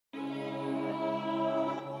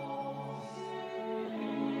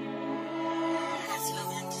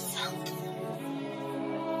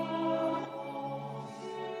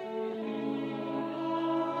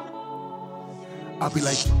I'll be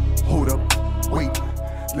like, hold up, wait,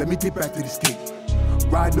 let me get back to this cake.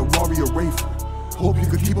 Riding a warrior wraith, hope you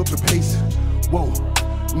could keep up the pace. Whoa,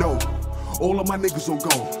 no, all of my niggas on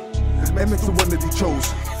go. MX the one that he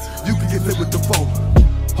chose, you could get lit with the foe.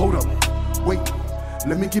 Hold up, wait,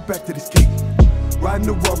 let me get back to this cake. Riding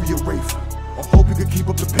a warrior wraith, I hope you could keep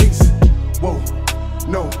up the pace. Whoa,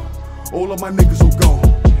 no, all of my niggas on go.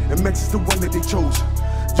 MX is the one that they chose,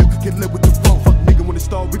 you could get lit with the foe. Fuck nigga, when it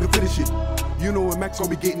start, we can finish it. You know MX gon'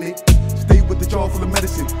 be getting it. Stay with the jar full of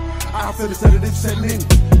medicine. I feel the sedative setting in.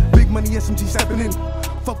 Big money SMG stepping in.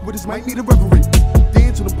 Fuck with this might need a reverend.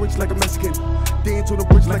 Dance on the bridge like a Mexican. Dance on the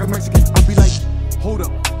bridge like a Mexican. I be like, hold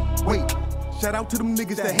up, wait. Shout out to them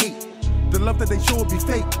niggas that hate. The love that they show will be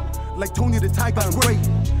fake. Like Tony the Tiger, I'm great.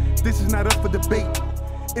 This is not up for debate.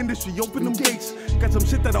 Industry, open them gates. Got some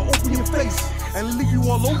shit that'll open your face and leave you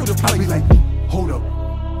all over the place. I be like, hold up,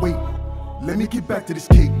 wait. Let me get back to this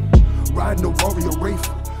cake. Riding a warrior wraith,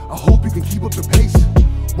 I hope you can keep up the pace.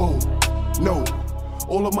 Whoa, no,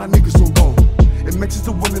 all of my niggas on go. MX is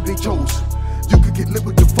the one that they chose, you could get lit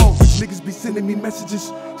with the foe. Niggas be sending me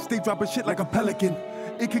messages, stay dropping shit like a pelican.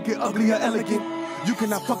 It could get ugly or elegant, you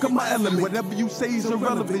cannot fuck up my element. Whatever you say is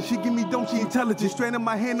irrelevant, she give me don't, she intelligent. Strand in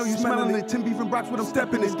my hand, know you smelling it. 10 beef and rocks when I'm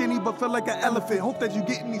stepping in. Skinny but feel like an elephant, hope that you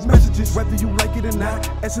getting these messages. Whether you like it or not,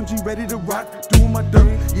 SMG ready to rock, doing my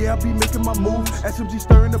dirt. Yeah, I be making my moves, SMG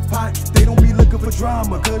stirring the pot. They don't be looking for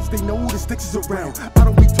drama, cause they know the sticks is around. I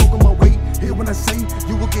don't be talking my weight, here when I say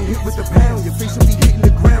you will get hit with the pound. Your face will be hitting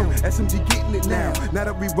the ground, SMG getting it now. Now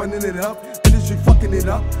that we running it up, industry fucking it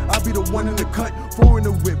up. I'll be the one in the cut, four in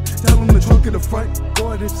the whip. Tell them the trunk in the front, go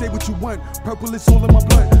ahead and say what you want. Purple is all in my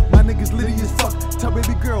blood, my niggas litty as fuck. Tell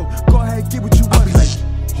baby girl, go ahead get what you want. I be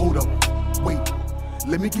like, hold up, wait,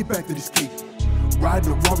 let me get back to this cake.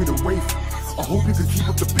 Riding a warrior wraith, I hope you can keep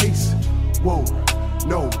up the pace. Whoa,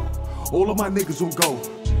 no, all of my niggas on go.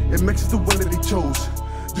 MX is the one that they chose,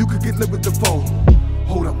 you could get lit with the foe.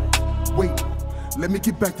 Hold up, wait, let me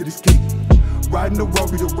get back to this cake. Riding a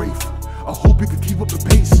warrior wraith, I hope you can keep up the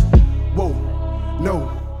pace. Whoa,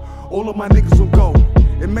 no, all of my niggas on go.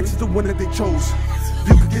 MX is the one that they chose,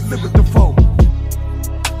 you could get lit with the foe.